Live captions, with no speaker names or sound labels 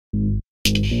Hey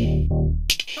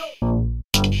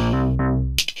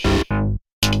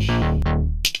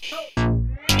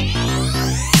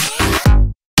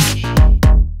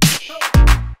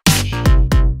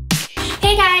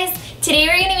guys! Today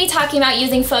we're going to be talking about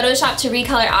using Photoshop to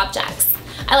recolor objects.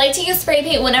 I like to use spray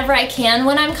paint whenever I can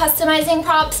when I'm customizing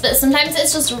props, but sometimes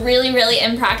it's just really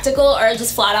impractical or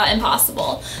just flat out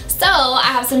impossible. So I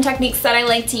have some techniques that I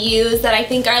like to use that I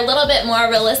think are a little bit more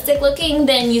realistic looking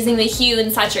than using the hue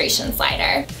and saturation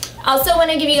slider. I also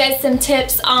want to give you guys some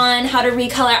tips on how to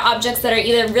recolor objects that are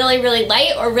either really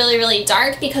light or really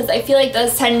dark, because I feel like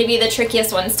those tend to be the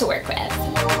trickiest ones to work with.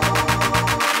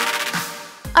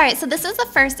 Alright, so this is the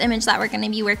first image that we're going to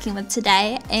be working with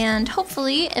today, and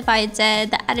hopefully if I did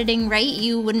the editing right,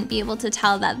 you wouldn't be able to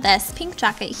tell that this pink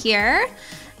jacket here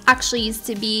actually used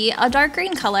to be a dark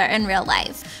green color in real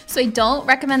life. So I don't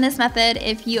recommend this method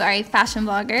if you are a fashion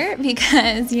blogger,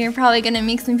 because you're probably going to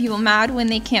make some people mad when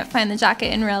they can't find the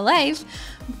jacket in real life.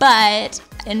 But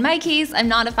in my case, I'm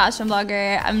not a fashion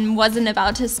blogger. I wasn't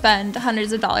about to spend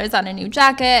hundreds of dollars on a new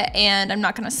jacket, and I'm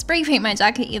not going to spray paint my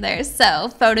jacket either, so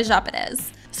Photoshop it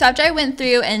is. So after I went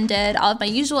through and did all of my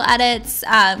usual edits,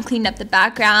 cleaned up the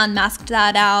background, masked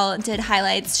that out, did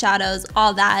highlights, shadows,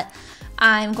 all that,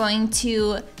 I'm going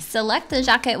to select the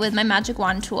jacket with my magic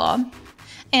wand tool.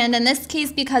 And in this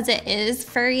case, because it is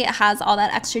furry, it has all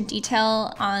that extra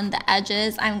detail on the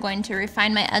edges, I'm going to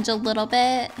refine my edge a little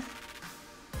bit.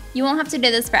 You won't have to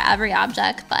do this for every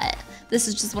object, but this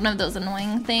is just one of those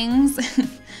annoying things.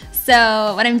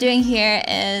 So what I'm doing here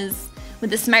is, with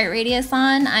the Smart Radius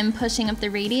on, I'm pushing up the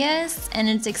radius and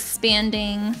it's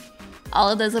expanding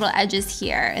all of those little edges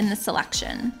here in the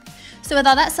selection. So with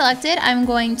all that selected, I'm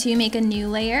going to make a new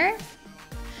layer.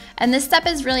 And this step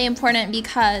is really important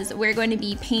because we're going to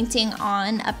be painting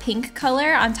on a pink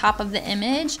color on top of the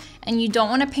image, and you don't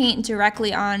want to paint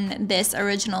directly on this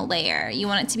original layer. You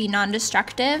want it to be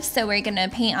non-destructive, so we're going to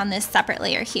paint on this separate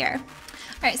layer here.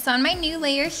 All right, so on my new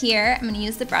layer here, I'm going to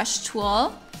use the brush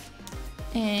tool.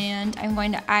 And I'm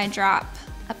going to eyedrop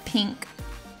a pink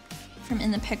from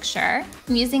in the picture.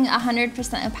 I'm using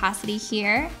 100% opacity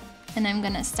here, and I'm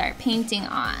gonna start painting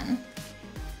on.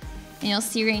 And you'll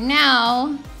see right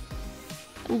now,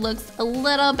 it looks a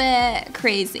little bit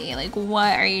crazy. Like,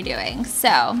 what are you doing?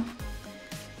 So,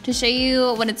 to show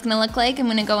you what it's gonna look like, I'm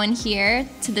gonna go in here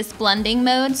to this blending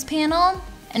modes panel,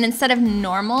 and instead of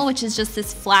normal, which is just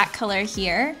this flat color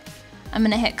here, I'm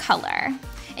gonna hit color.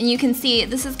 And you can see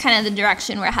this is kind of the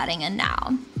direction we're heading in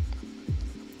now.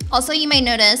 Also, you may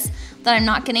notice that I'm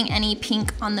not getting any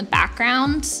pink on the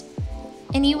background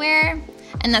anywhere,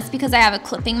 and that's because I have a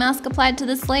clipping mask applied to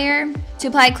this layer. To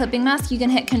apply a clipping mask, you can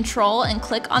hit Control and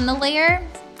click on the layer,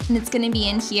 and it's gonna be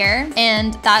in here.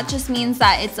 And that just means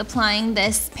that it's applying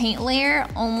this paint layer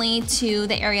only to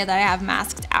the area that I have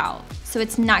masked out. So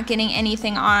it's not getting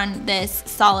anything on this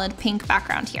solid pink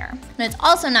background here. And it's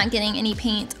also not getting any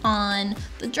paint on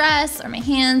the dress or my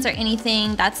hands or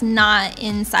anything that's not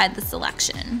inside the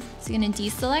selection. So I'm gonna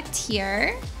deselect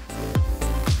here.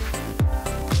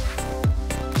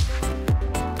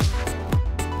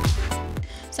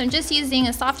 So I'm just using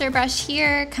a softer brush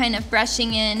here, kind of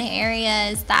brushing in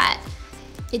areas that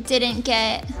it didn't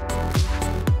get.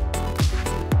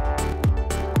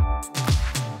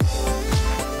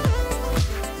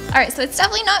 Alright, so it's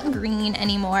definitely not green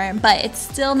anymore, but it's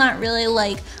still not really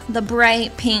like the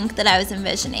bright pink that I was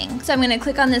envisioning. So I'm going to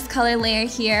click on this color layer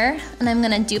here, and I'm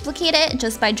going to duplicate it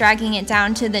just by dragging it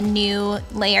down to the new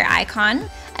layer icon.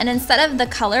 And instead of the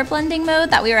color blending mode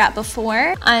that we were at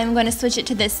before, I'm going to switch it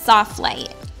to this soft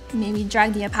light. Maybe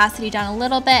drag the opacity down a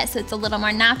little bit so it's a little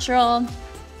more natural.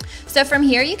 So from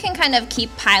here, you can kind of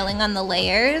keep piling on the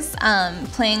layers,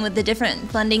 playing with the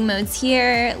different blending modes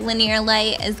here. Linear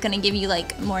light is gonna give you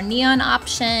like more neon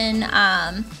option.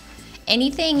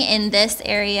 Anything in this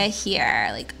area here,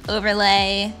 like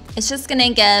overlay, it's just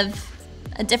gonna give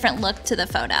a different look to the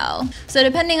photo. So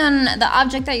depending on the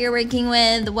object that you're working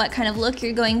with, what kind of look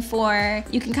you're going for,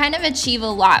 you can kind of achieve a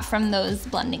lot from those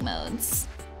blending modes.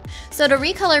 So to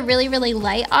recolor really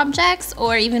light objects,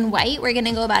 or even white, we're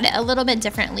gonna go about it a little bit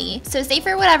differently. So say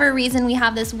for whatever reason we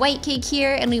have this white cake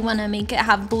here and we wanna make it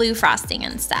have blue frosting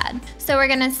instead. So we're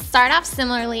gonna start off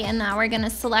similarly, and now we're gonna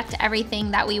select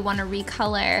everything that we wanna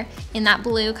recolor in that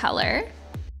blue color.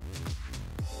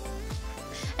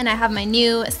 And I have my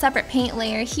new separate paint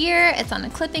layer here. It's on a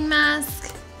clipping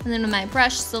mask. And then with my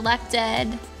brush selected,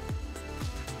 I'm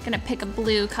gonna pick a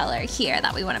blue color here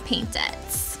that we wanna paint it.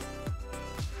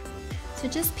 So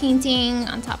just painting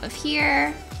on top of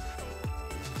here.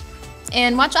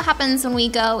 And watch what happens when we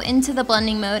go into the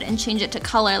blending mode and change it to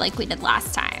color like we did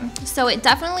last time. time. So it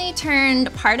definitely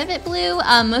turned part of it blue,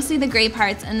 mostly the gray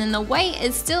parts, and then the white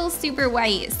is still super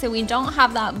white, so we don't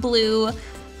have that blue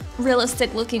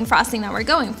realistic looking frosting that we're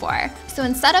going for. So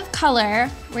instead of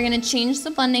color, we're gonna change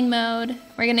the blending mode.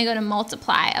 We're gonna go to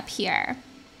multiply up here.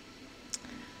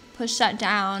 Push that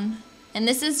down. And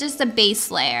this is just a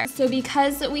base layer. So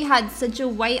because we had such a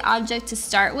white object to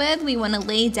start with, we wanna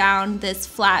lay down this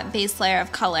flat base layer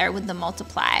of color with the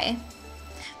multiply.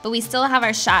 But we still have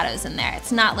our shadows in there.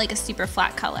 It's not like a super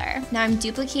flat color. Now I'm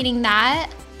duplicating that,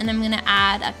 and I'm gonna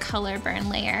add a color burn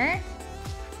layer.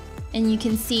 And you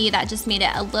can see that just made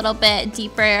it a little bit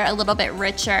deeper, a little bit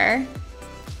richer. And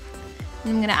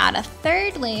I'm gonna add a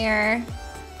third layer,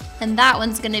 and that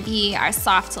one's gonna be our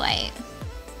soft light,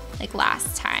 like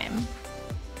last time.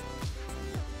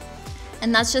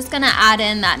 And that's just gonna add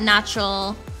in that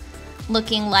natural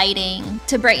looking lighting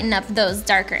to brighten up those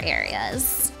darker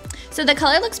areas. So the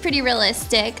color looks pretty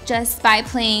realistic just by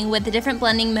playing with the different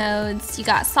blending modes. You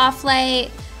got soft light,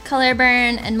 color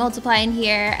burn, and multiply in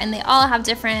here, and they all have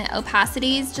different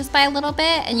opacities just by a little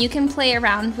bit, and you can play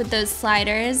around with those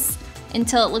sliders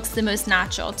until it looks the most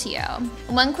natural to you.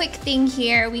 One quick thing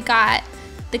here, we got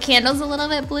the candles a little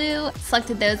bit blue,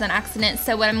 selected those on accident,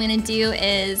 so what I'm gonna do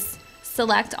is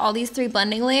select all these 3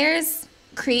 blending layers,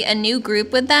 create a new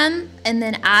group with them, and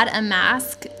then add a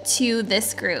mask to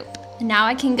this group. Now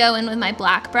I can go in with my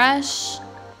black brush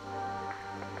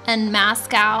and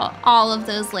mask out all of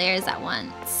those layers at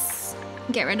once.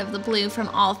 Get rid of the blue from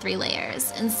all 3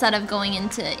 layers instead of going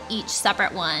into each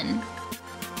separate one.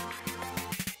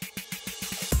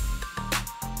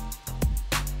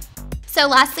 So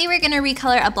lastly, we're gonna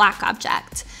recolor a black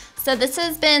object. So this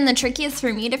has been the trickiest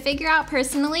for me to figure out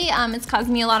personally. It's caused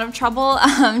me a lot of trouble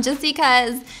just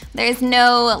because there's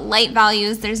no light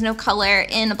values, there's no color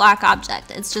in a black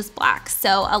object, it's just black.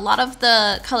 So a lot of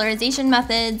the colorization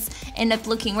methods end up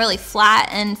looking really flat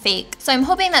and fake. So I'm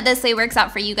hoping that this way works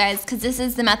out for you guys because this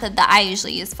is the method that I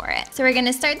usually use for it. So we're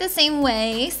gonna start the same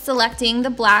way, selecting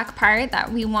the black part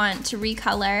that we want to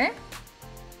recolor.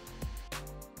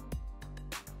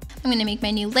 I'm gonna make my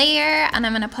new layer and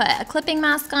I'm gonna put a clipping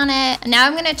mask on it. And now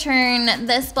I'm gonna turn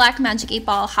this black Magic 8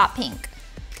 Ball hot pink.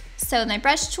 So with my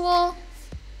brush tool,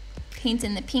 paint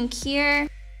in the pink here.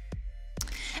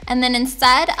 And then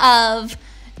instead of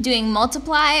doing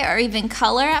multiply or even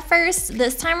color at first,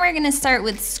 this time we're gonna start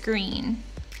with screen.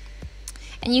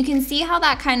 And you can see how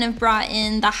that kind of brought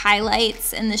in the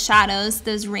highlights and the shadows,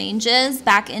 those ranges,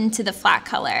 back into the flat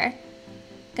color.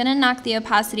 Gonna knock the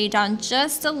opacity down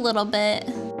just a little bit.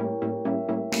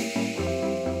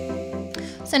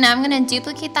 So now I'm gonna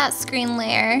duplicate that screen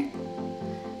layer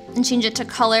and change it to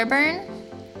color burn,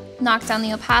 knock down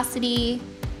the opacity,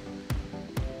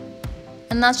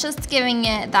 and that's just giving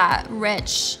it that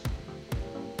rich,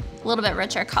 a little bit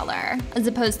richer color as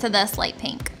opposed to this light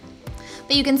pink.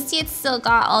 But you can see it's still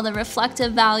got all the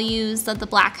reflective values that the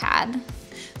black had.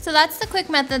 So that's the quick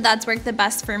method that's worked the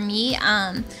best for me,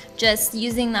 just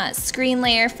using that screen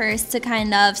layer first to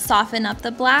kind of soften up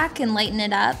the black and lighten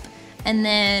it up, and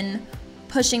then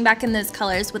pushing back in those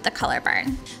colors with the color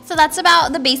burn. So that's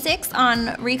about the basics on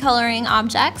recoloring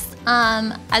objects.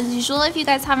 As usual, if you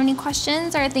guys have any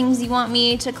questions or things you want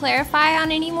me to clarify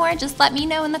on anymore, just let me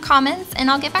know in the comments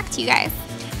and I'll get back to you guys.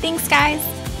 Thanks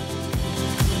guys.